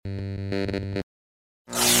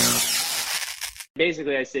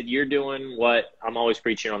Basically, I said, you're doing what I'm always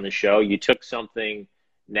preaching on the show. You took something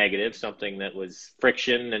negative, something that was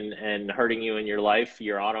friction and hurting you in your life,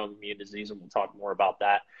 your autoimmune disease, and we'll talk more about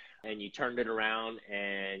that. And you turned it around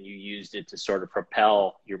and you used it to sort of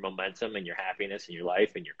propel your momentum and your happiness in your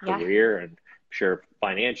life and your Yeah. career, and sure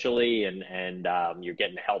financially, and you're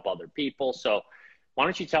getting to help other people. So why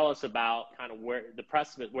don't you tell us about kind of where the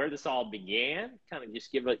precipice, where this all began? Kind of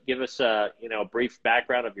just give us a brief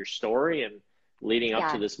background of your story and leading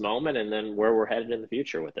up to Yeah. this moment, and then where we're headed in the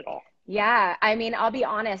future with it all. Yeah. I mean, I'll be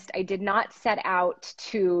honest, I did not set out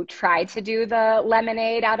to try to do the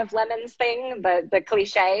lemonade out of lemons thing, the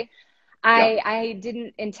cliche. Yep. I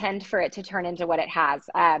didn't intend for it to turn into what it has.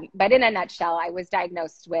 But in a nutshell, I was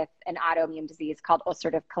diagnosed with an autoimmune disease called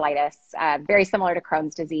ulcerative colitis, very similar to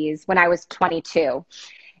Crohn's disease, when I was 22,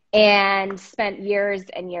 and spent years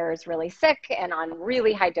and years really sick and on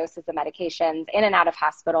really high doses of medications, in and out of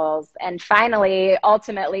hospitals. And finally,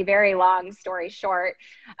 ultimately, very long story short,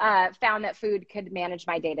 found that food could manage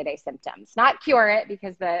my day-to-day symptoms. Not cure it,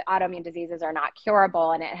 because the autoimmune diseases are not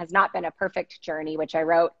curable, and it has not been a perfect journey, which I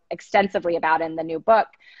wrote extensively about in the new book.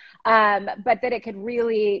 But that it could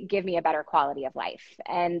really give me a better quality of life.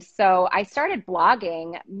 And so I started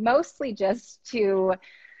blogging mostly just to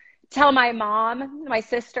tell my mom, my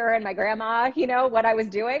sister, and my grandma, what I was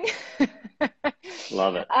doing.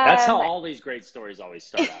 Love it. That's how all these great stories always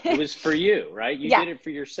start out. It was for you, right? You did it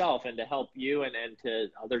for yourself and to help you and to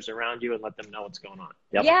others around you and let them know what's going on.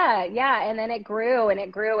 Yep. Yeah. And then it grew and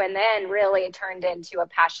then really turned into a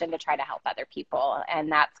passion to try to help other people. And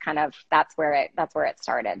that's where it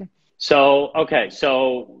started. So, okay.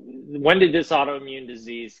 So when did this autoimmune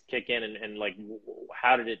disease kick in, and like,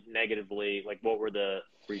 how did it negatively, like, what were the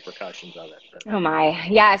repercussions of it? Oh my.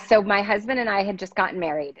 Yeah. So my husband and I had just gotten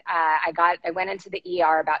married. I went into the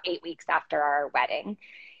ER about 8 weeks after our wedding.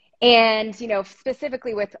 And,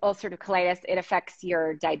 specifically with ulcerative colitis, it affects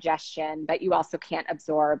your digestion, but you also can't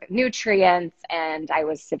absorb nutrients. And I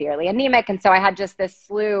was severely anemic. And so I had just this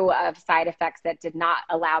slew of side effects that did not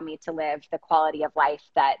allow me to live the quality of life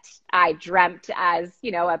that I dreamt as,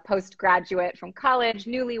 a postgraduate from college,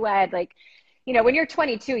 newlywed. Like, when you're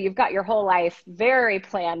 22, you've got your whole life very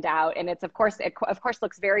planned out. And it of course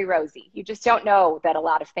looks very rosy. You just don't know that a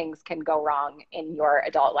lot of things can go wrong in your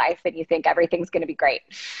adult life, and you think everything's going to be great.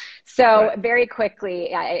 So very quickly,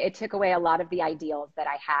 it took away a lot of the ideals that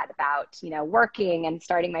I had about, working and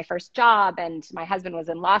starting my first job. And my husband was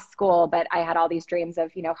in law school, but I had all these dreams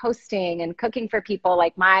of, hosting and cooking for people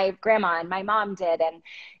like my grandma and my mom did. And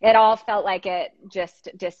it all felt like it just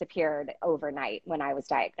disappeared overnight when I was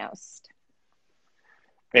diagnosed.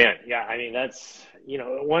 Man, yeah, I mean, that's,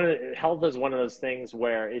 health is one of those things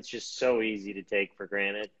where it's just so easy to take for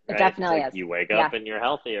granted, right? It definitely is. You wake up and you're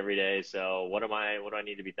healthy every day. So what do I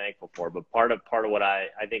need to be thankful for? But part of what I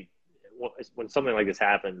think when something like this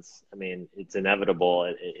happens, I mean, it's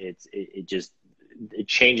inevitable. It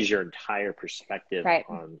changes your entire perspective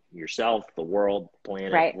on yourself, the world,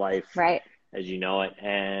 planet, life, as you know it.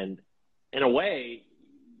 And in a way,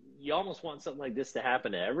 you almost want something like this to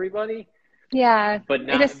happen to everybody. Yeah. But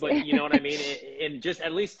you know what I mean? And just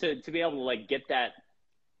at least to be able to like get that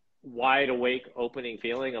wide awake opening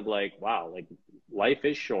feeling of like, wow, like life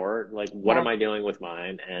is short. Like, what am I doing with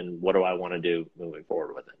mine, and what do I want to do moving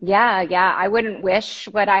forward with it? Yeah. I wouldn't wish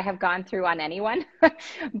what I have gone through on anyone,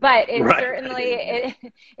 but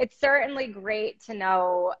it's certainly great to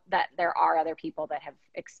know that there are other people that have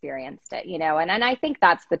experienced it, and I think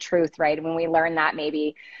that's the truth, right? When we learn that,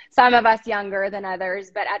 maybe some of us younger than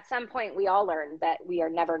others, but at some point we all learn that we are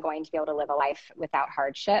never going to be able to live a life without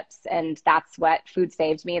hardships. And that's what Food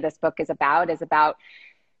Saved Me, this book, is about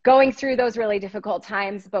going through those really difficult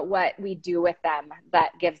times, but what we do with them that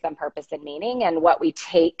gives them purpose and meaning, and what we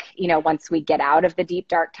take, once we get out of the deep,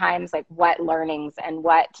 dark times, like what learnings and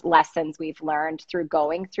what lessons we've learned through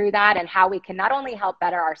going through that, and how we can not only help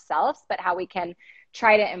better ourselves, but how we can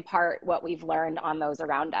try to impart what we've learned on those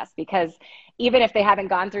around us. Because even if they haven't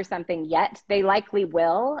gone through something yet, they likely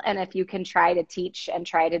will. And if you can try to teach and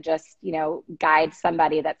try to just, guide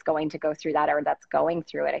somebody that's going to go through that or that's going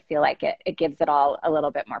through it, I feel like it gives it all a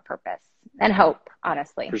little bit more purpose and hope,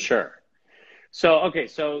 honestly. For sure. So, okay.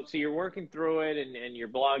 So you're working through it and you're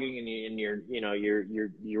blogging and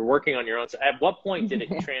you're working on your own. So at what point did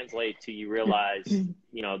it translate to you realize,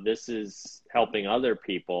 this is helping other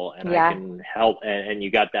people and I can help, and you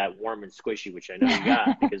got that warm and squishy, which I know you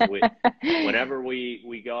got, because whenever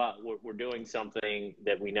we go out, we're doing something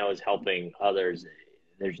that we know is helping others.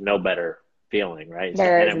 There's no better feeling, right?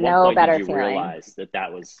 There's no better feeling. Did you realize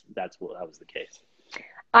that was the case?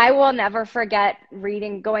 I will never forget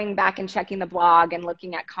going back and checking the blog and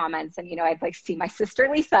looking at comments. And, I'd like see my sister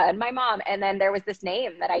Lisa and my mom. And then there was this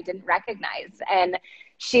name that I didn't recognize. And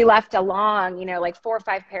she left a long, like 4 or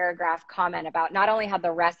 5 paragraph comment about not only how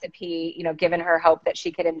the recipe, given her hope that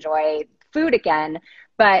she could enjoy food again,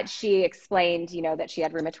 but she explained, that she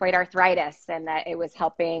had rheumatoid arthritis and that it was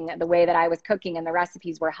helping the way that I was cooking and the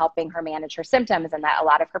recipes were helping her manage her symptoms and that a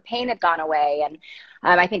lot of her pain had gone away. And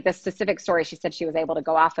I think the specific story, she said she was able to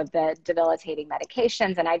go off of the debilitating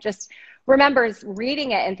medications. And I just remember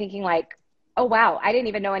reading it and thinking like, oh, wow, I didn't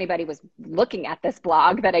even know anybody was looking at this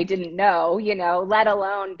blog that I didn't know, let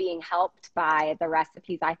alone being helped by the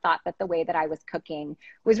recipes. I thought that the way that I was cooking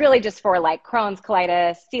was really just for like Crohn's,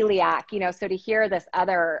 colitis, celiac, so to hear this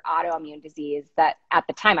other autoimmune disease that at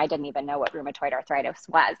the time I didn't even know what rheumatoid arthritis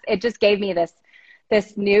was, it just gave me this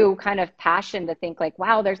new kind of passion to think like,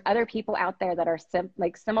 wow, there's other people out there that are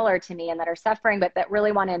similar to me and that are suffering, but that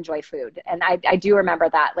really want to enjoy food. And I do remember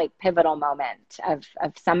that like pivotal moment of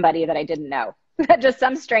somebody that I didn't know, just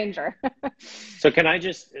some stranger. So can I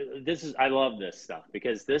I love this stuff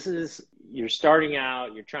because you're starting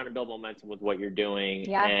out, you're trying to build momentum with what you're doing.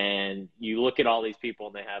 Yeah. And you look at all these people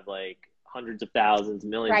and they have like hundreds of thousands,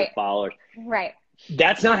 millions Right. of followers. Right.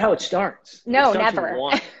 That's not how it starts. No, it starts never. With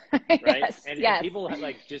one, right? Yes, and yes. people have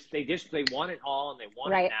they want it all and they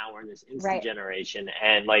want Right. it now. We're in this instant Right. generation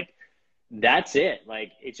and like, that's it.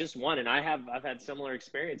 Like, it's just one. And I've had similar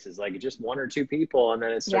experiences, like just 1 or 2 people. And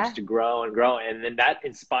then it starts to grow and grow. And then that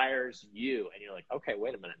inspires you. And you're like, okay,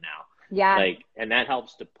 wait a minute now. Yeah. Like, and that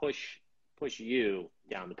helps to push you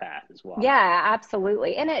down the path as well. Yeah,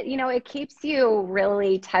 absolutely. And it keeps you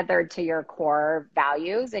really tethered to your core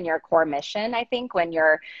values and your core mission. I think when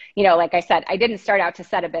you're, like I said, I didn't start out to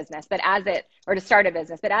start a business, but as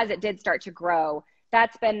it did start to grow,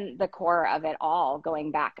 that's been the core of it all,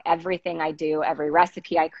 going back. Everything I do, every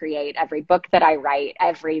recipe I create, every book that I write,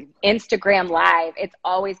 every Instagram live, it's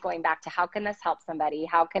always going back to how can this help somebody?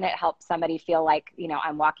 How can it help somebody feel like,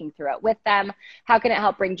 I'm walking through it with them? How can it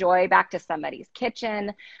help bring joy back to somebody's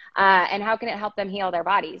kitchen? And how can it help them heal their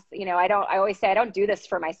bodies? I always say I don't do this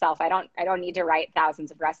for myself. I don't need to write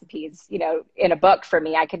thousands of recipes, in a book for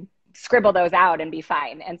me. I could scribble those out and be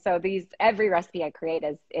fine. And so every recipe I create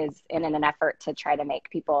is in an effort to try to make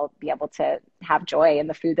people be able to have joy in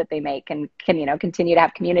the food that they make and can, continue to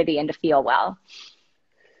have community and to feel well.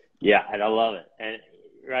 Yeah. And I love it. And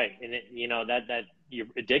right. And that you're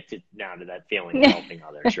addicted now to that feeling of helping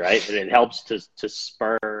others, right? And it helps to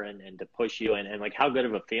spur and to push you. And like, how good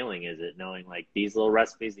of a feeling is it knowing like these little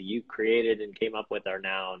recipes that you created and came up with are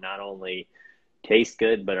now not only taste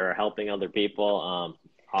good, but are helping other people.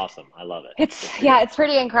 Awesome. I love it. It's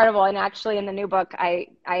pretty incredible. And actually in the new book, I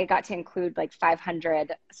got to include like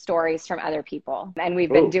 500 stories from other people. And we've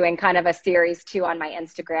been doing kind of a series too on my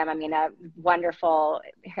Instagram. I mean, a wonderful,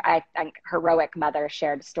 I think heroic mother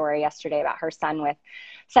shared a story yesterday about her son with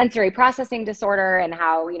sensory processing disorder and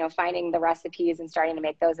how, finding the recipes and starting to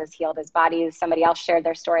make those has healed his body. Somebody else shared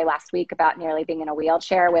their story last week about nearly being in a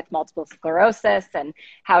wheelchair with multiple sclerosis and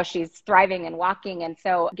how she's thriving and walking. And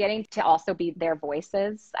so getting to also be their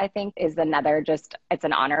voices, I think, is another it's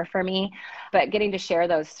an honor for me. But getting to share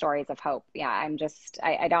those stories of hope. Yeah,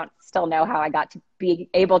 I don't still know how I got to be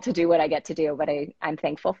able to do what I get to do, but I'm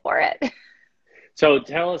thankful for it. So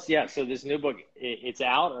tell us, so this new book, it's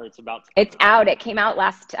out or it's about to come It's out. It came out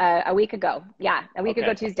a week ago. Yeah, a week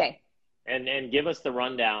ago Tuesday. And give us the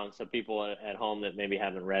rundown so people at home that maybe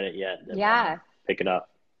haven't read it yet. Pick it up.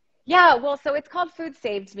 Yeah, well, so it's called Food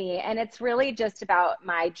Saved Me, and it's really just about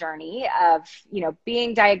my journey of,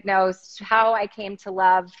 being diagnosed, how I came to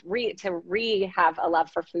have a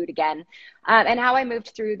love for food again, and how I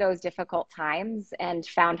moved through those difficult times and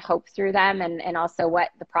found hope through them, and also what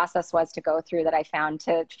the process was to go through that I found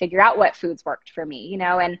to figure out what foods worked for me,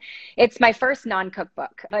 and it's my first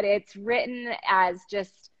non-cookbook, but it's written as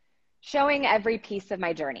just showing every piece of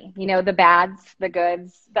my journey, the bads, the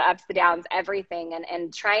goods, the ups, the downs, everything,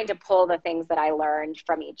 and trying to pull the things that I learned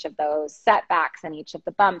from each of those setbacks and each of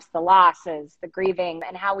the bumps, the losses, the grieving,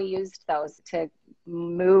 and how we used those to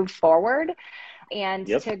move forward and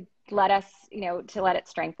to let us, to let it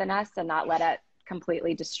strengthen us and not let it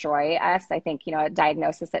completely destroy us. I think, a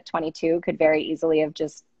diagnosis at 22 could very easily have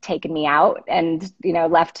just taken me out and,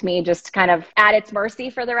 left me just kind of at its mercy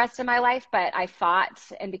for the rest of my life. But I fought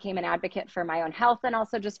and became an advocate for my own health and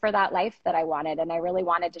also just for that life that I wanted. And I really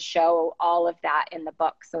wanted to show all of that in the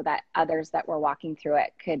book so that others that were walking through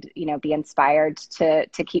it could, be inspired to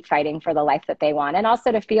keep fighting for the life that they want. And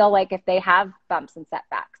also to feel like if they have bumps and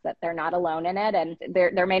setbacks, that they're not alone in it. And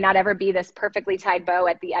there may not ever be this perfectly tied bow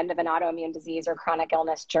at the end of an autoimmune disease or chronic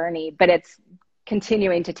illness journey, but it's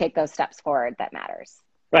continuing to take those steps forward that matters.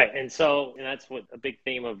 Right. And that's what a big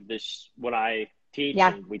theme of this, what I teach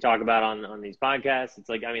and we talk about on these podcasts. It's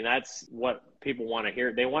like, I mean, that's what people want to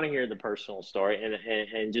hear. They want to hear the personal story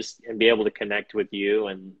and be able to connect with you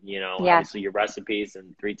and, obviously your recipes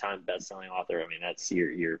and 3-time best-selling author. I mean, that's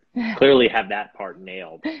you're clearly have that part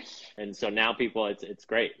nailed. And so now people, it's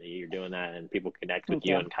great that you're doing that and people connect with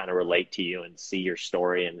you and kind of relate to you and see your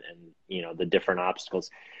story and the different obstacles.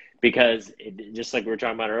 Because just like we were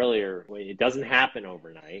talking about earlier, it doesn't happen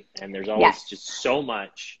overnight. And there's always just so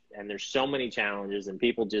much, and there's so many challenges, and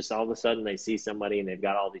people just all of a sudden they see somebody and they've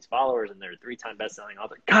got all these followers and they're a 3-time best-selling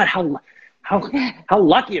author. God, how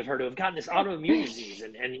lucky of her to have gotten this autoimmune disease.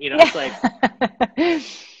 And it's like,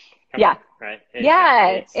 yeah. Right.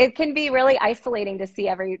 It can be really isolating to see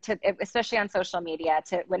especially on social media,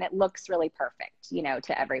 when it looks really perfect,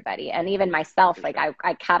 to everybody. And even myself, like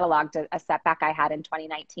I cataloged a setback I had in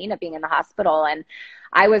 2019 of being in the hospital. And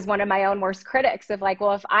I was one of my own worst critics of like,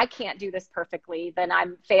 well, if I can't do this perfectly, then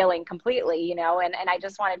I'm failing completely, and I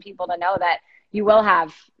just wanted people to know that you will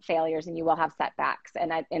have failures and you will have setbacks.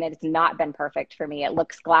 And it's not been perfect for me. It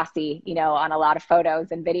looks glossy, on a lot of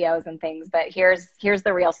photos and videos and things, but here's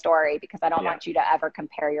the real story, because I don't want you to ever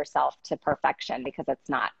compare yourself to perfection, because it's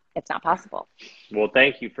not possible. Well,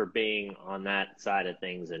 thank you for being on that side of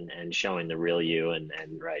things and showing the real you and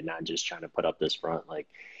right, not just trying to put up this front like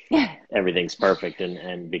everything's perfect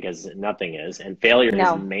and because nothing is, and failure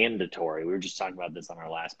is mandatory. We were just talking about this on our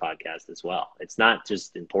last podcast as well. It's not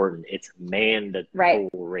just important, it's mandatory.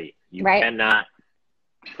 Right. You cannot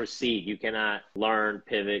proceed. You cannot learn,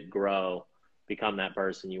 pivot, grow, become that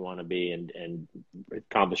person you want to be and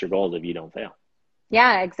accomplish your goals if you don't fail.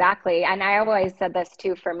 Yeah, exactly. And I always said this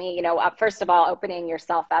too, for me, first of all, opening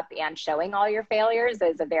yourself up and showing all your failures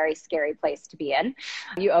is a very scary place to be in.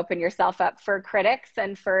 You open yourself up for critics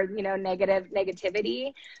and for,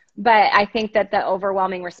 negativity. But I think that the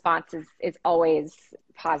overwhelming response is always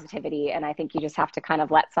positivity. And I think you just have to kind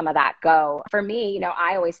of let some of that go. For me,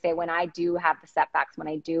 I always say when I do have the setbacks, when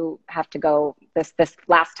I do have to go, this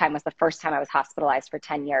last time was the first time I was hospitalized for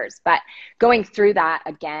 10 years. But going through that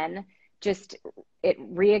again, it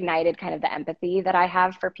reignited kind of the empathy that I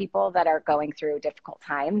have for people that are going through difficult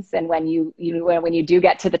times. And when you do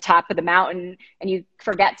get to the top of the mountain and you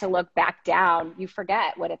forget to look back down, you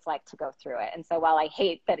forget what it's like to go through it. And so while I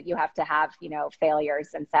hate that you have to have, failures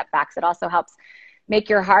and setbacks, it also helps make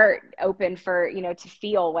your heart open for, to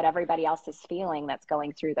feel what everybody else is feeling that's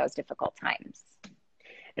going through those difficult times.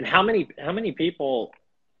 And how many people,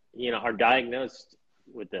 are diagnosed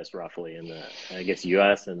with this roughly in the, I guess,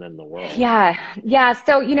 US and then the world? Yeah.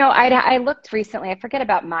 So, I looked recently, I forget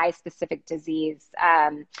about my specific disease,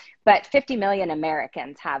 but 50 million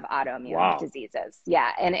Americans have autoimmune diseases.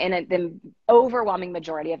 Yeah. And the overwhelming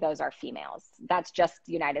majority of those are females. That's just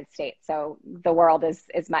the United States. So the world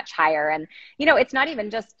is much higher. And, it's not even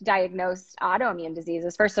just diagnosed autoimmune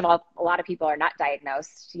diseases. First of all, a lot of people are not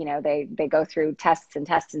diagnosed. They go through tests and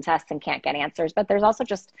tests and tests and can't get answers. But there's also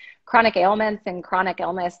just chronic ailments and chronic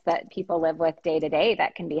illness that people live with day to day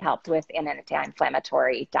that can be helped with in an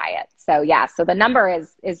anti-inflammatory diet. So so the number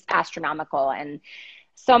is astronomical, and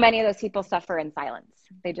so many of those people suffer in silence.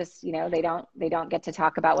 They just, they don't get to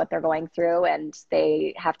talk about what they're going through, and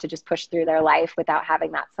they have to just push through their life without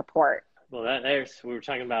having that support. Well, we were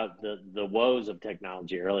talking about the woes of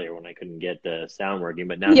technology earlier when I couldn't get the sound working,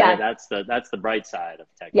 but now that's the bright side of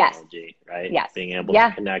technology, right? Yes. Being able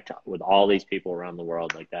to connect with all these people around the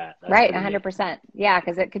world like that. That's right. 100%. Yeah.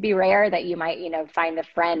 Because it could be rare that you might, find a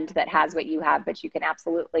friend that has what you have, but you can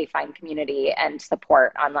absolutely find community and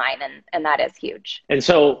support online. And that is huge. And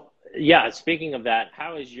so, speaking of that,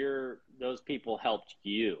 how is those people helped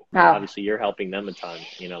you? Obviously you're helping them a ton.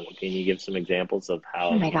 Can you give some examples of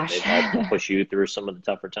how they've helped push you through some of the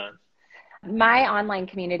tougher times? My online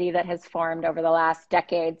community that has formed over the last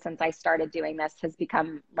decade since I started doing this has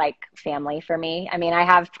become like family for me. I mean, I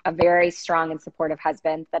have a very strong and supportive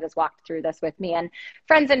husband that has walked through this with me, and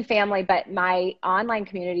friends and family, but my online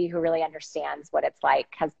community who really understands what it's like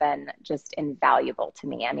has been just invaluable to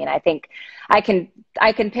me. I mean, I think I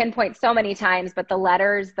can pinpoint so many times, but the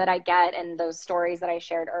letters that I get and those stories that I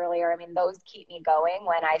shared earlier, I mean, those keep me going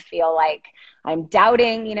when I feel like I'm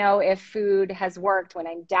doubting, if food has worked, when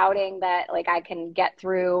I'm doubting that like I can get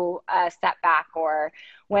through a setback, or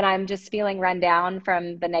when I'm just feeling run down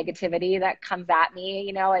from the negativity that comes at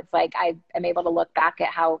me, it's like I am able to look back at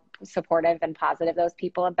how supportive and positive those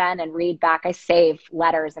people have been and read back. I save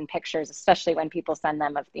letters and pictures, especially when people send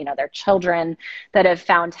them of, their children that have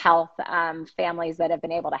found health, families that have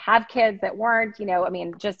been able to have kids that weren't,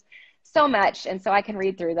 just so much. And so I can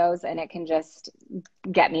read through those and it can just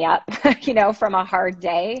get me up, from a hard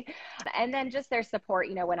day. And then just their support,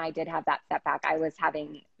 when I did have that setback, I was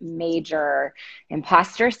having major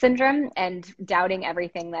imposter syndrome and doubting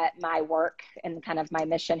everything that my work and kind of my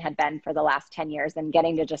mission had been for the last 10 years, and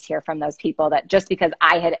getting to just hear from those people that just because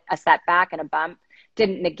I had a setback and a bump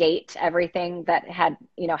didn't negate everything that had,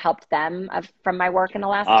 helped them from my work in the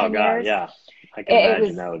last 10 years. Yeah. I can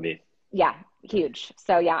imagine that would be. Yeah, huge.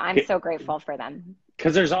 So yeah, I'm so grateful for them.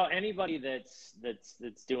 Because there's anybody that's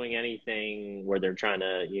doing anything where they're trying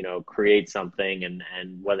to, create something,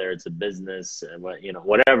 and whether it's a business,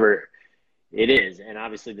 whatever it is. And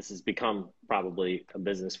obviously this has become probably a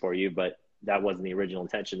business for you, but that wasn't the original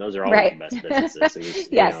intention. Those are always right. The best businesses. It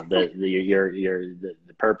was, yes. The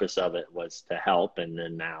purpose of it was to help. And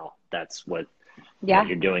then now that's what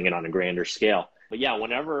you're doing it on a grander scale. But yeah,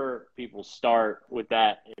 whenever people start with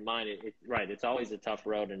that in mind, it's always a tough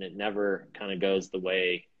road, and it never kind of goes the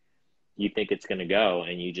way you think it's going to go.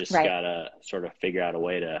 And you just got to sort of figure out a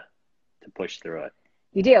way to push through it.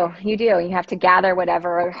 You do. You have to gather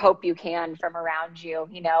whatever hope you can from around you,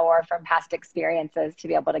 or from past experiences to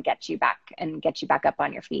be able to get you back up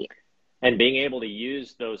on your feet. And being able to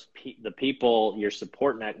use the people, your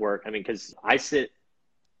support network. I mean, because I sit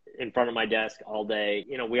in front of my desk all day.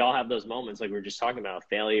 We all have those moments like we were just talking about,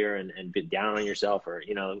 failure and be down on yourself, or,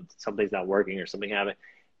 something's not working or something happened.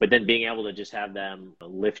 But then being able to just have them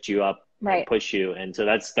lift you up and push you. And so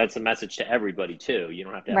that's a message to everybody too. You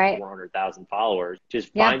don't have to have 400,000 followers.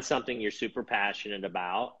 Just find something you're super passionate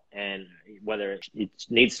about, and whether it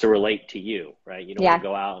needs to relate to you, right? You don't want to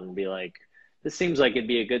go out and be like, this seems like it'd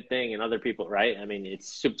be a good thing, and other people, right? I mean,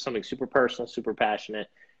 it's something super personal, super passionate.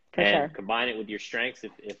 And combine it with your strengths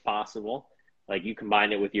if possible. Like you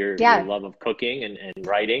combine it with your love of cooking and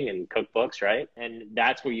writing and cookbooks, right? And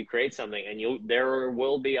that's where you create something. And there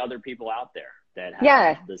will be other people out there that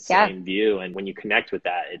have the same view. And when you connect with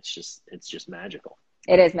that, it's just magical.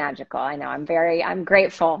 It is magical. I know. I'm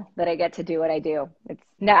grateful that I get to do what I do.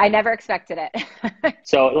 I never expected it.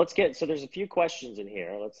 So there's a few questions in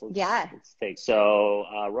here. Let's take. So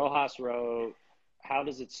Rojas wrote, how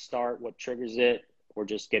does it start? What triggers it? We're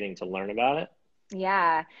just getting to learn about it.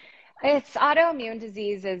 Yeah. It's autoimmune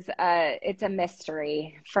disease it's a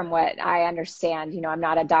mystery from what I understand. I'm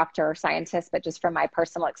not a doctor or scientist, but just from my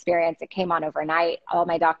personal experience, it came on overnight. All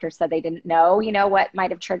my doctors said they didn't know, what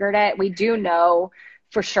might have triggered it. We do know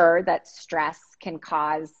for sure that stress can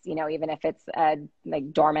cause, even if it's a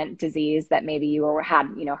dormant disease that maybe you had,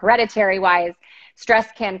 hereditary wise, stress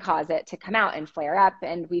can cause it to come out and flare up.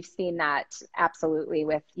 And we've seen that absolutely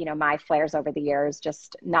with, my flares over the years,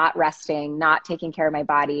 just not resting, not taking care of my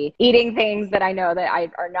body, eating things that I know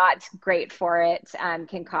that are not great for it,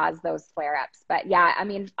 can cause those flare ups. But yeah, I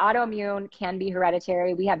mean, autoimmune can be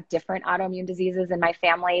hereditary. We have different autoimmune diseases in my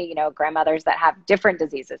family, grandmothers that have different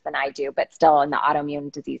diseases than I do, but still in the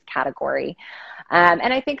autoimmune disease category. And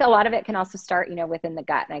I think a lot of it can also start, within the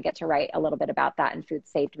gut. And I get to write a little bit about that in Food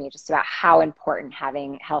Saved Me, just about how important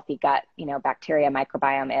having healthy gut, bacteria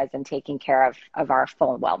microbiome is, and taking care of our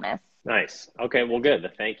full wellness. Nice. Okay. Well,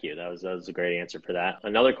 good. Thank you. That was a great answer for that.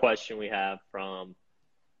 Another question we have from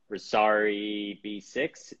Rosari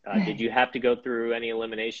B6. Did you have to go through any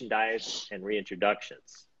elimination diets and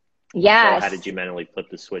reintroductions? Yes. So how did you mentally flip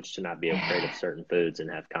the switch to not be afraid of certain foods and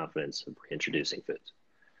have confidence of reintroducing foods?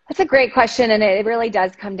 That's a great question. And it really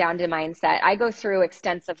does come down to mindset. I go through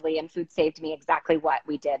extensively in Food Saved Me exactly what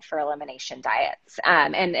we did for elimination diets,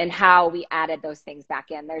 and how we added those things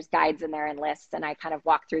back in. There's guides in there and lists, and I kind of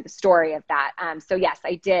walk through the story of that. So yes,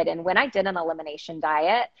 I did. And when I did an elimination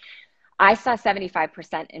diet, I saw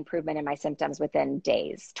 75% improvement in my symptoms within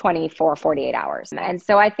days, 24, 48 hours. And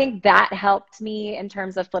so I think that helped me in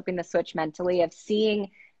terms of flipping the switch mentally, of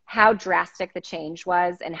seeing how drastic the change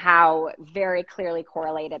was and how very clearly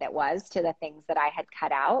correlated it was to the things that I had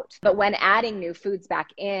cut out. But when adding new foods back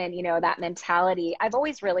in, that mentality, I've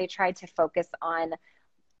always really tried to focus on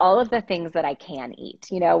all of the things that I can eat.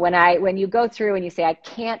 When you go through and you say, I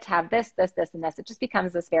can't have this, this, this, and this, it just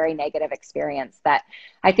becomes this very negative experience that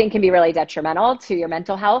I think can be really detrimental to your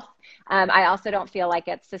mental health. I also don't feel like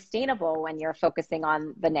it's sustainable when you're focusing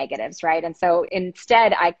on the negatives, right? And so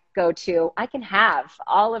instead I can have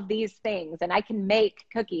all of these things, and I can make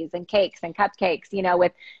cookies and cakes and cupcakes,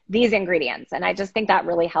 with these ingredients. And I just think that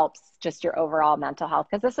really helps just your overall mental health,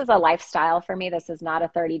 because this is a lifestyle for me. This is not a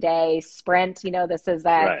 30-day sprint. This is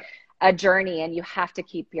a journey, and you have to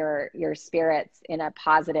keep your spirits in a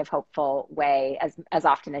positive, hopeful way as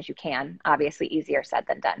often as you can. Obviously easier said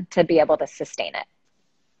than done to be able to sustain it.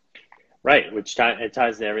 Right, which it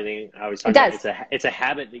ties to everything I was It talking about. does. It's a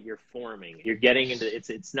habit that you're forming. You're getting into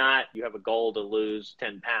it's not you have a goal to lose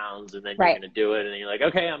 10 pounds and then you're Right. going to do it and then you're like,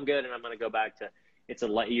 okay, I'm good and I'm going to go back to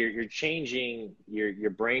you're changing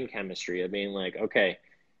your brain chemistry of being like, okay,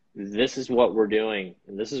 this is what we're doing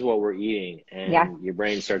and this is what we're eating, and Yeah. your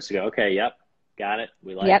brain starts to go, okay, yep, got it,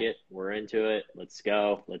 we like Yep. it, we're into it, let's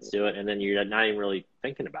go, let's do it, and then you're not even really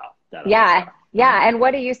thinking about that other Yeah. stuff. Yeah. And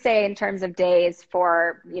what do you say in terms of days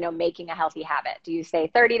for, making a healthy habit? Do you say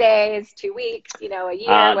 30 days, 2 weeks, a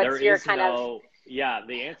year? What's your kind of? Yeah,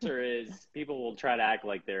 the answer is people will try to act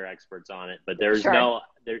like they're experts on it, but there's Sure.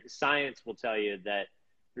 science will tell you that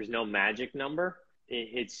there's no magic number.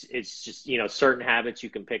 It's just, certain habits you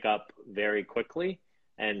can pick up very quickly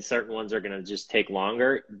and certain ones are going to just take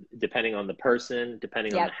longer depending on the person,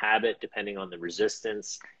 depending on Yep. the habit, depending on the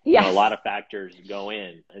resistance. Yes. A lot of factors go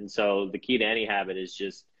in. And so the key to any habit is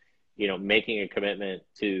just, making a commitment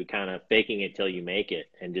to kind of faking it till you make it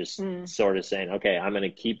and just sort of saying, okay, I'm going to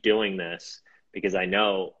keep doing this because I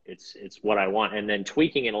know it's what I want. And then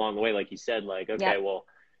tweaking it along the way, like you said, like, okay, Yep. well,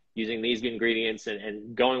 using these ingredients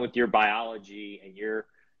and going with your biology and your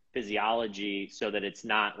physiology so that it's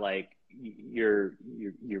not like you're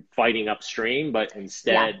fighting upstream, but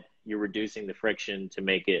instead you're reducing the friction to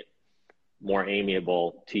make it more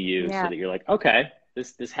amiable to you so that you're like, okay,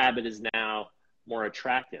 this habit is now more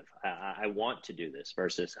attractive. I want to do this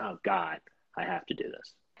versus, oh God, I have to do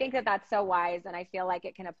this. I think that that's so wise. And I feel like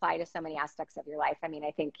it can apply to so many aspects of your life. I mean,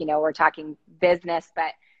 I think, we're talking business,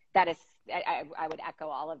 but that is, I would echo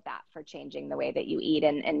all of that for changing the way that you eat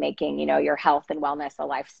and making, your health and wellness a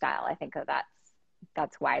lifestyle. I think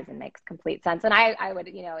that's wise and makes complete sense. And I would,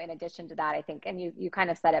 in addition to that, I think, and you kind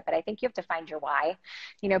of said it, but I think you have to find your why.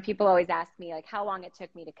 People always ask me like how long it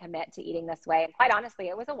took me to commit to eating this way. And quite honestly,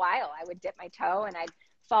 it was a while. I would dip my toe and I'd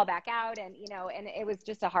fall back out and, and it was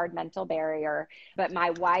just a hard mental barrier. But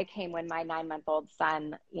my why came when my 9-month-old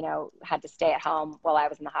son, had to stay at home while I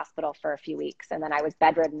was in the hospital for a few weeks. And then I was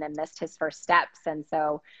bedridden and missed his first steps. And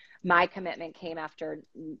so my commitment came after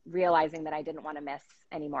realizing that I didn't want to miss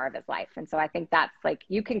any more of his life. And so I think that's like,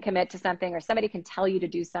 you can commit to something or somebody can tell you to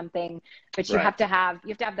do something, but you have to have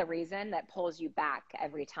the reason that pulls you back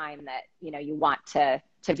every time that, you want to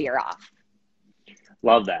veer off.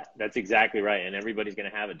 Love that. That's exactly right. And everybody's going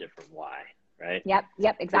to have a different why, right? Yep,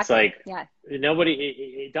 exactly. It's like,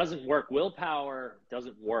 it doesn't work. Willpower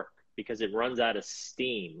doesn't work because it runs out of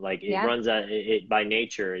steam. Like it runs out, it by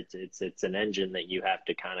nature, it's an engine that you have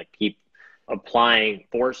to kind of keep applying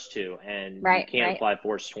force to, and you can't apply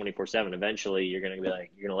force 24/7. Eventually you're going to be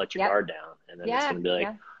like, you're going to let your guard down, and then it's going to be like,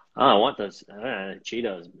 oh, I want those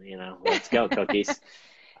Cheetos, let's go cookies.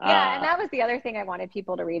 Yeah, and that was the other thing I wanted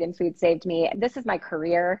people to read in Food Saved Me. This is my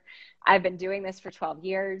career. I've been doing this for 12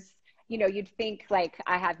 years. You'd think like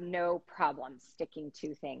I have no problem sticking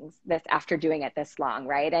to things after doing it this long,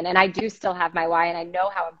 right? And I do still have my why, and I know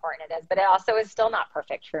how important it is, but it also is still not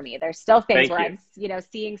perfect for me. There's still things where I'm,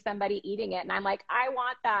 seeing somebody eating it, and I'm like, I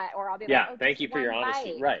want that, or I'll be like, oh, thank you for your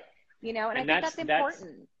honesty, right? And I think that's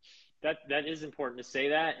important. That is important to say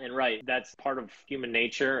that, and that's part of human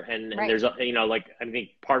nature, and there's I think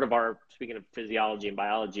part of our, speaking of physiology and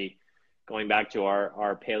biology, going back to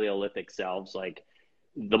our Paleolithic selves, like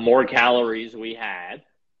the more calories we had,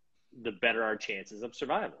 the better our chances of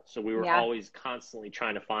survival. So we were always constantly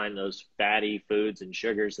trying to find those fatty foods and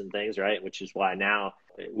sugars and things, right? Which is why now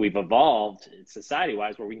we've evolved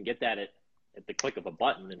society-wise where we can get that at the click of a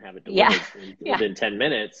button and have it delivered within 10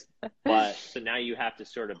 minutes. But so now you have to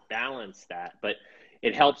sort of balance that. But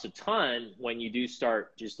it helps a ton when you do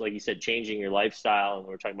start, just like you said, changing your lifestyle. And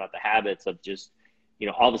we're talking about the habits of just,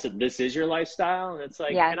 all of a sudden this is your lifestyle. And it's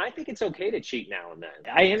like, and I think it's okay to cheat now and then.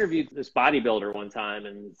 I interviewed this bodybuilder one time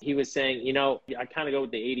and he was saying, I kind of go with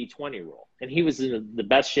the 80-20 rule. And he was in the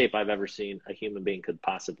best shape I've ever seen a human being could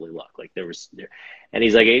possibly look. Like and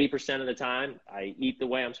he's like 80% of the time I eat the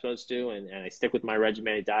way I'm supposed to and I stick with my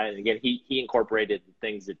regimented diet. And again, he incorporated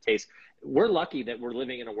things that taste. We're lucky that we're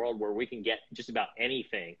living in a world where we can get just about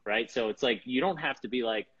anything, right? So it's like, you don't have to be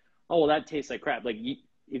like, oh, well, that tastes like crap. Like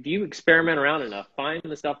if you experiment around enough, find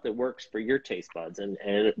the stuff that works for your taste buds and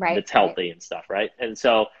it's healthy and stuff, right? And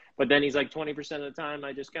so, but then he's like 20% of the time,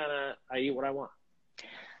 I just I eat what I want.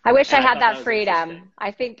 I wish And I I had thought that that was interesting. freedom.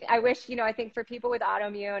 I wish, I think for people with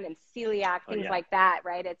autoimmune and celiac, Oh things yeah. like that,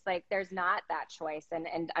 right? It's like there's not that choice.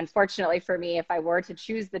 And unfortunately for me, if I were to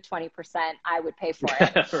choose the 20%, I would pay for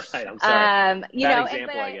it. Right. I'm sorry. Bad And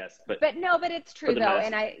example, I guess, but but no, but it's for true the though.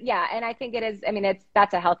 masses. And I think it is, I mean,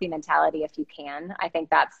 that's a healthy mentality if you can. I think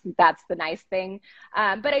that's the nice thing.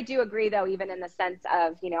 But I do agree though, even in the sense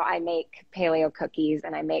of, I make paleo cookies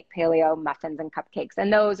and I make paleo muffins and cupcakes,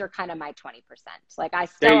 and those are kind of my 20%. Like I There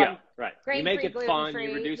still you am go. Right. You make grain-free, it fun. You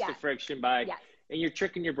gluten-free. reduce the Yes. friction by, Yes. and you're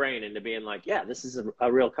tricking your brain into being like, yeah, this is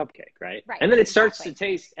a real cupcake, right? Right. And then it starts to Exactly.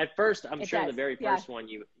 taste. At first, I'm It sure does. the very Yeah. first one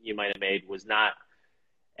you might have made was not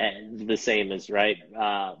the same as right.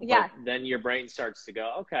 Yeah. But then your brain starts to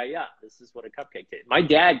go, okay, yeah, this is what a cupcake tastes. My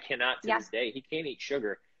dad cannot to Yeah. this day. He can't eat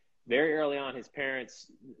sugar. Very early on, his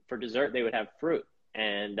parents for dessert they would have fruit,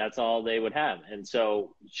 and that's all they would have. And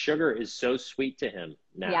so sugar is so sweet to him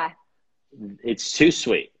now. Yeah. It's too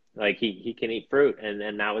sweet. Like he can eat fruit,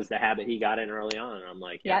 and that was the habit he got in early on. And I'm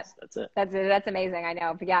like, Yep. yes, that's it. That's amazing. I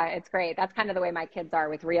know. But yeah, it's great. That's kind of the way my kids are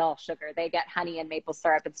with real sugar. They get honey and maple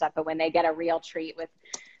syrup and stuff, but when they get a real treat with,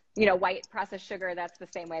 white processed sugar, that's the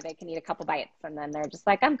same way. They can eat a couple bites and then they're just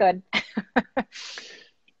like, I'm good.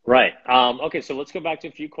 Right. Okay, so let's go back to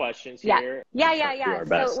a few questions here. Yeah.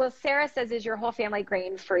 So, Sarah says, is your whole family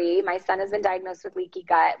grain-free? My son has been diagnosed with leaky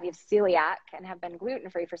gut. We have celiac and have been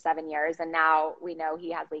gluten-free for 7 years. And now we know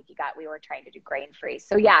he has leaky gut. We were trying to do grain-free.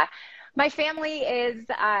 So yeah, my family is,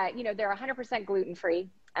 they're 100% gluten-free.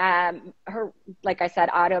 Like I said,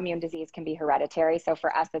 autoimmune disease can be hereditary. So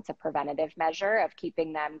for us, it's a preventative measure of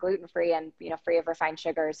keeping them gluten-free and, free of refined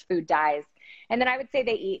sugars, food dyes. And then I would say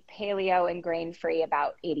they eat paleo and grain-free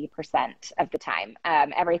about 80% of the time.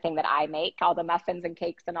 Everything that I make, all the muffins and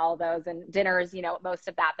cakes and all those and dinners, most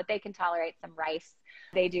of that, but they can tolerate some rice.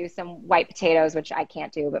 They do some white potatoes, which I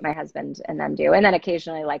can't do, but my husband and them do. And then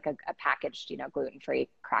occasionally like a packaged, gluten-free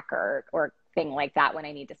cracker or thing like that when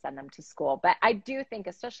I need to send them to school. But I do think,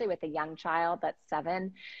 especially with a young child that's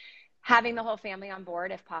 7, having the whole family on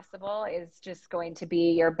board, if possible, is just going to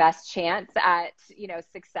be your best chance at,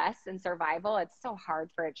 success and survival. It's so hard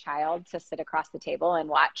for a child to sit across the table and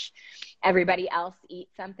watch everybody else eat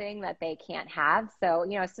something that they can't have. So,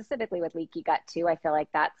 specifically with leaky gut too, I feel like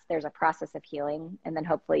there's a process of healing, and then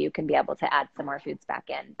hopefully you can be able to add some more foods back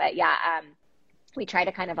in. But yeah, we try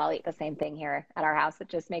to kind of all eat the same thing here at our house. It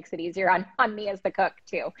just makes it easier on me as the cook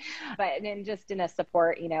too. But then just in a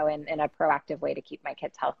support, in a proactive way to keep my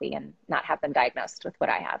kids healthy and not have them diagnosed with what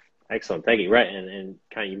I have. Excellent. Thank you. Right. And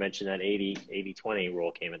kind of you mentioned that 80-20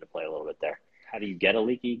 rule came into play a little bit there. How do you get a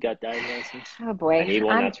leaky gut diagnosis? Oh boy. I need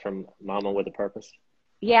one that's from Mama with a Purpose.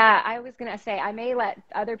 Yeah, I was going to say, I may let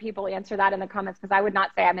other people answer that in the comments because I would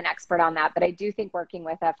not say I'm an expert on that, but I do think working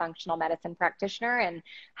with a functional medicine practitioner and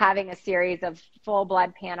having a series of full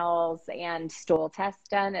blood panels and stool tests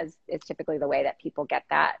done is typically the way that people get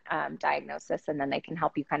that diagnosis, and then they can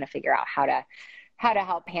help you kind of figure out how to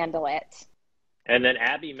help handle it. And then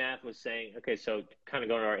Abby Math was saying, okay, so kind of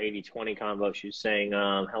going to our 80-20 combo, she was saying,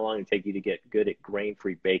 how long did it take you to get good at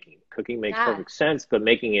grain-free baking? Cooking makes perfect sense, but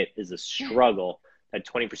making it is a struggle. That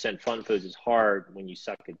 20% fun foods is hard when you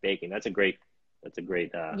suck at baking. That's a great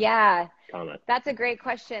comment. That's a great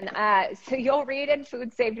question. So you'll read in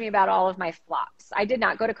Food Saved Me about all of my flops. I did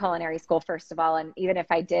not go to culinary school, first of all. And even if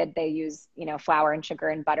I did, they use, flour and sugar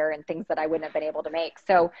and butter and things that I wouldn't have been able to make.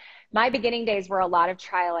 So my beginning days were a lot of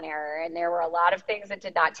trial and error, and there were a lot of things that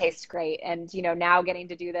did not taste great. And, now getting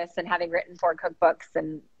to do this and having written 4 cookbooks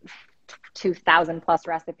and 2,000 plus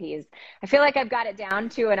recipes, I feel like I've got it down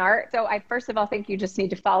to an art. So I first of all think you just need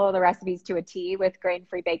to follow the recipes to a T with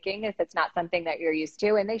grain-free baking if it's not something that you're used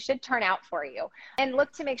to, and they should turn out for you. And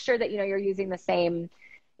look to make sure that you're using the same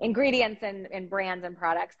ingredients and brands and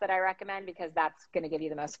products that I recommend, because that's going to give you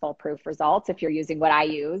the most foolproof results if you're using what I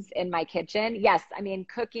use in my kitchen. Yes, I mean,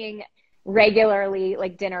 cooking regularly,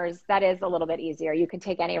 like dinners, that is a little bit easier. You can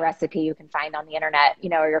take any recipe you can find on the internet,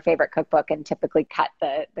 or your favorite cookbook, and typically cut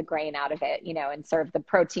the grain out of it, and serve the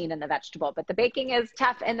protein and the vegetable. But the baking is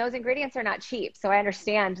tough, and those ingredients are not cheap. So I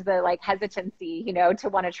understand the hesitancy, to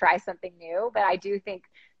want to try something new. But I do think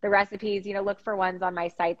the recipes, look for ones on my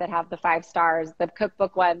site that have the 5 stars. The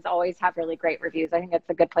cookbook ones always have really great reviews. I think it's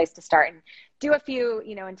a good place to start, and do a few,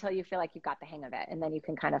 until you feel like you've got the hang of it. And then you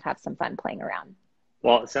can kind of have some fun playing around.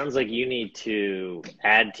 Well, it sounds like you need to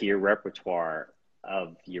add to your repertoire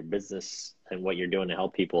of your business and what you're doing to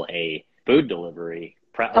help people a food delivery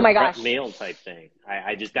prep meal type thing.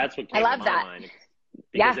 I just, that's what came to my mind.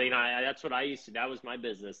 Because, you know, that's what I used to, that was my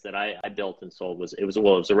business that I built and sold it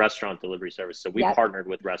was a restaurant delivery service. So we partnered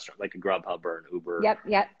with restaurant like a Grubhub or an Uber,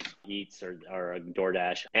 Eats or a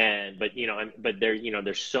DoorDash. But, you know, but there, you know,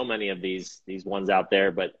 there's so many of these ones out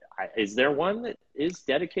there, but is there one that is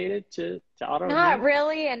dedicated to autoimmune? Not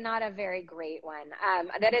really, and not a very great one.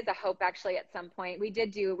 That is a hope, actually, at some point.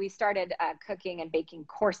 We started cooking and baking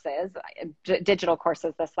courses, digital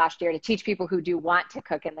courses this last year to teach people who do want to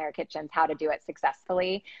cook in their kitchens how to do it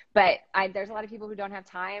successfully. But there's a lot of people who don't have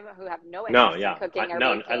time, who have no interest in cooking or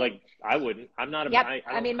baking. I wouldn't. I'm not a. Yep.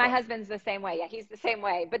 I mean, my husband's the same way. Yeah, he's the same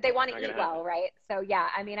way. But they want to eat well, right? So yeah,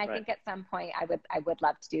 I mean, I think at some point I would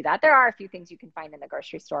love to do that. There are a few things you can find in the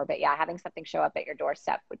grocery store, but yeah, having something show up at your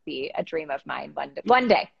doorstep would be a dream of mine one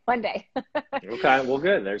day. Okay, well,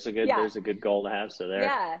 good. There's a good goal to have. So there.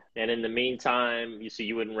 Yeah. And in the meantime,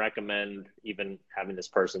 you wouldn't recommend even having this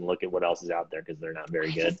person look at what else is out there because they're not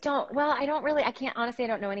very good. I can't honestly. I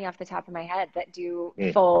don't know any off the top of my head that do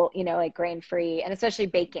full, you know, like grain-free, and especially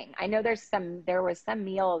baking. I know there was some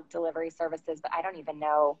meal delivery services, but I don't even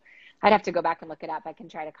know. I'd have to go back and look it up. I can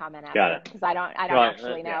try to comment after because I don't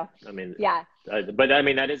actually know. Yeah. I mean, but I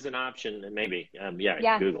mean, that is an option maybe.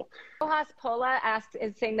 Google. Rojas Pola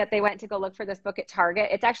is saying that they went to go look for this book at Target.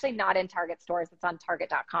 It's actually not in Target stores. It's on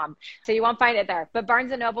Target.com. So you won't find it there, but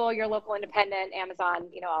Barnes & Noble, your local independent, Amazon,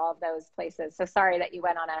 you know, all of those places. So sorry that you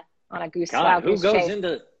went on a goose chase. Who goes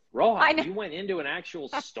into Rojas? You went into an actual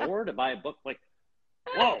store to buy a book? Like,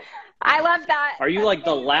 whoa. I love that. Are you like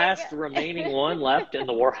the last remaining one left in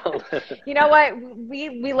the world? You know what?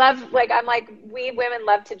 We love, like, I'm like, we women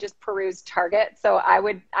love to just peruse Target. So I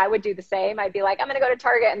would do the same. I'd be like, I'm going to go to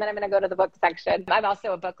Target and then I'm going to go to the book section. I'm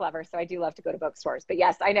also a book lover, so I do love to go to bookstores. But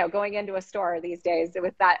yes, I know going into a store these days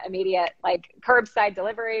with that immediate, like, curbside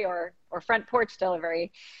delivery or front porch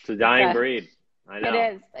delivery. It's a dying breed. I know.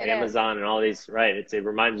 It is. Amazon and all these, right. It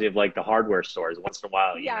reminds me of like the hardware stores. Once in a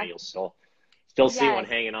while, you know, you'll still see one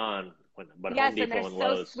hanging on. But yes, and they're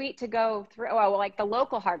so sweet to go through. Oh, well, like the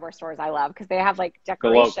local hardware stores I love because they have like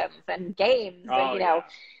decorations and games, and, you know.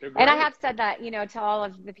 And I have said that, you know, to all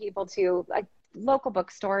of the people too, like local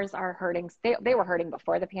bookstores are hurting. They were hurting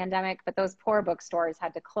before the pandemic, but those poor bookstores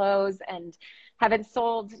had to close and haven't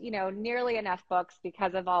sold, you know, nearly enough books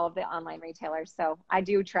because of all of the online retailers. So I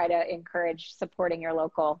do try to encourage supporting your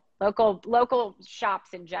local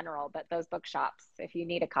shops in general, but those bookshops, if you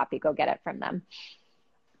need a copy, go get it from them.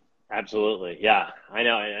 Absolutely. Yeah, I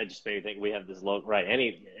know. I just maybe think we have this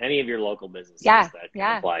any of your local businesses that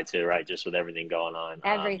can apply to, right? Just with everything going on.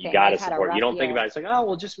 Everything. You got to support. You don't think about it. It's like, oh,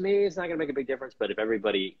 well, just me. It's not going to make a big difference. But if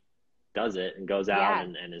everybody does it and goes out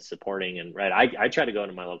and is supporting and I try to go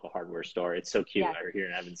into my local hardware store. It's so cute over here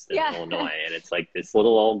in Evanston, Illinois. And it's like this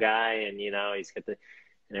little old guy and, you know, he's got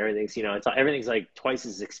and everything's, you know, everything's like twice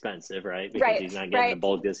as expensive, right? Because he's not getting the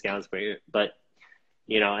bulk discounts, but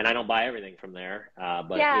you know, and I don't buy everything from there,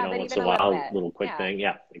 but you know, once in a while, little quick thing.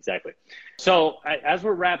 Yeah, exactly. So as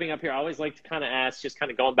we're wrapping up here, I always like to kind of ask, just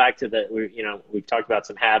kind of going back to we've talked about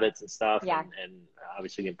some habits and stuff and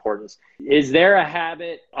obviously the importance. Is there a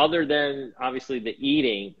habit other than obviously the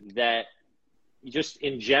eating that just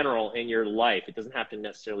in general in your life, it doesn't have to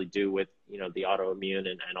necessarily do with, you know, the autoimmune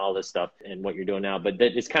and all this stuff and what you're doing now, but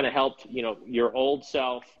that it's kind of helped, you know, your old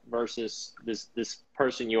self versus this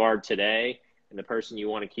person you are today and the person you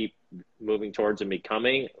want to keep moving towards and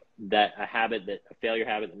becoming, that a failure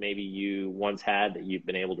habit that maybe you once had that you've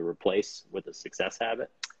been able to replace with a success habit?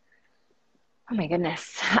 Oh my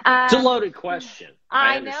goodness. It's a loaded question.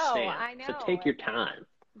 I know. So take your time.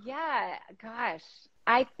 Yeah, gosh.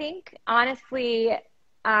 I think honestly,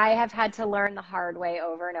 I have had to learn the hard way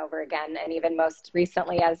over and over again, and even most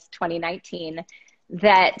recently as 2019,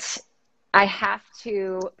 that I have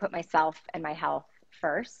to put myself and my health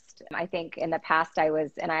first. I think in the past I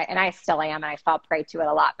was, and I still am, and I fall prey to it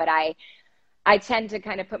a lot, but I tend to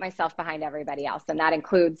kind of put myself behind everybody else. And that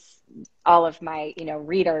includes all of my, you know,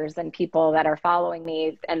 readers and people that are following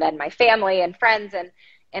me, and then my family and friends.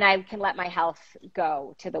 And I can let my health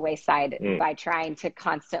go to the wayside by trying to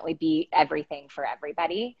constantly be everything for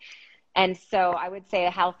everybody. And so I would say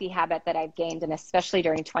a healthy habit that I've gained, and especially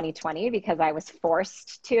during 2020, because I was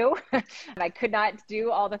forced to, I could not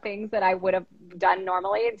do all the things that I would have done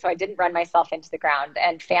normally. And so I didn't run myself into the ground,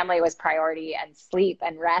 and family was priority, and sleep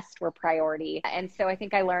and rest were priority. And so I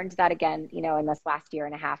think I learned that again, you know, in this last year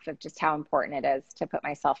and a half, of just how important it is to put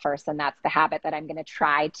myself first. And that's the habit that I'm going to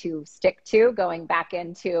try to stick to going back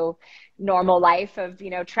into normal life of, you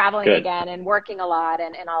know, traveling again and working a lot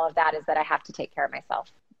and all of that, is that I have to take care of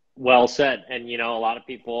myself. Well said. And, you know, a lot of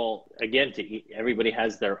people, again, everybody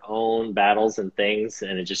has their own battles and things,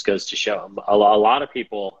 and it just goes to show a lot of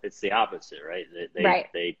people, it's the opposite, right?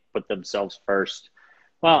 They put themselves first.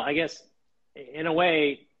 Well, I guess in a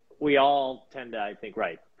way, we all tend to, I think,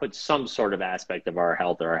 put some sort of aspect of our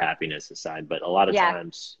health or our happiness aside. But a lot of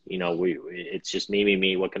times, you know, it's just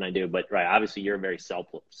me, what can I do? But obviously you're a very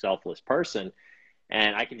selfless person.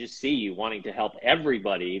 And I can just see you wanting to help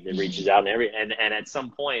everybody that reaches out, and at some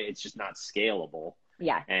point it's just not scalable.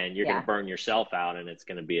 Yeah. And you're going to burn yourself out, and it's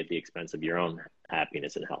going to be at the expense of your own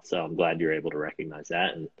happiness and health. So I'm glad you're able to recognize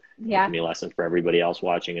that, and it can be a lesson for everybody else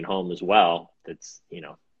watching at home as well. That's, you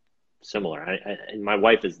know, similar. And my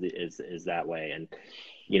wife is that way. And,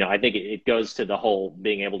 you know, I think it goes to the whole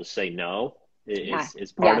being able to say no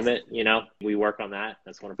is part of it. You know, we work on that.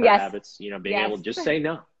 That's one of our habits, you know, being able to just say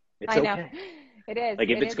no. It's okay. It is. Like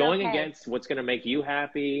if it's going against what's going to make you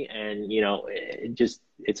happy, and, you know,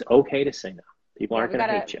 it's okay to say no. People aren't going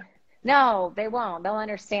to hate you. No, they won't. They'll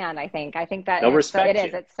understand. I think that they'll respect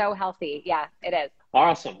you. It's so healthy. Yeah, it is.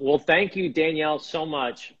 Awesome. Well, thank you, Danielle, so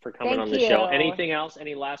much for coming on the show. Anything else?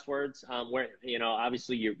 Any last words? Where, you know,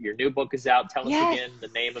 obviously your new book is out. Tell us again the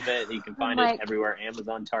name of it. You can find it everywhere: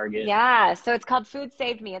 Amazon, Target. Yeah. So it's called Food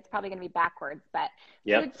Saved Me. It's probably going to be backwards, but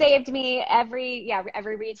Food Saved Me. Every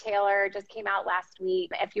retailer just came out last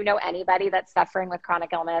week. If you know anybody that's suffering with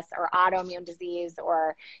chronic illness or autoimmune disease,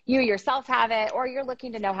 or you yourself have it, or you're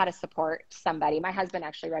looking to know how to support somebody. My husband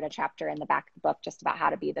actually wrote a chapter in the back of the book just about how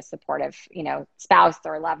to be the supportive, you know, spouse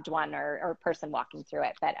or loved one or person walking through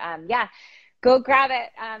it. But go grab it.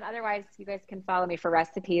 Otherwise, you guys can follow me for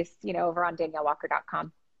recipes, you know, over on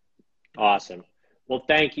DanielleWalker.com. Awesome. Well,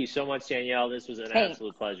 thank you so much, Danielle. This was an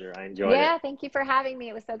absolute pleasure. I enjoyed it. Yeah, thank you for having me.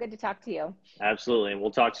 It was so good to talk to you. Absolutely. And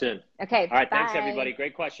we'll talk soon. Okay. All right. Bye. Thanks, everybody.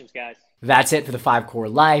 Great questions, guys. That's it for the 5 Core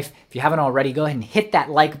Life. If you haven't already, go ahead and hit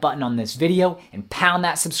that like button on this video and pound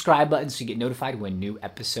that subscribe button so you get notified when new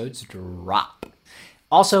episodes drop.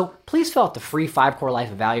 Also, please fill out the free 5 Core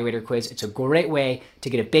Life Evaluator quiz. It's a great way to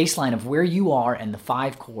get a baseline of where you are in the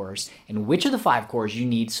 5 cores and which of the 5 cores you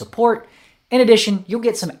need support. In addition, you'll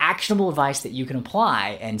get some actionable advice that you can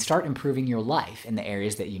apply and start improving your life in the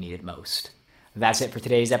areas that you need it most. That's it for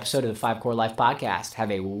today's episode of the 5 Core Life Podcast.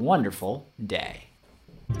 Have a wonderful day.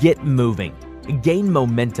 Get moving. Gain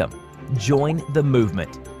momentum. Join the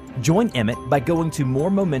movement. Join Emmett by going to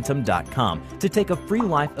moremomentum.com to take a free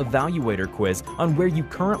life evaluator quiz on where you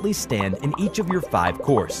currently stand in each of your 5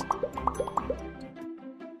 cores.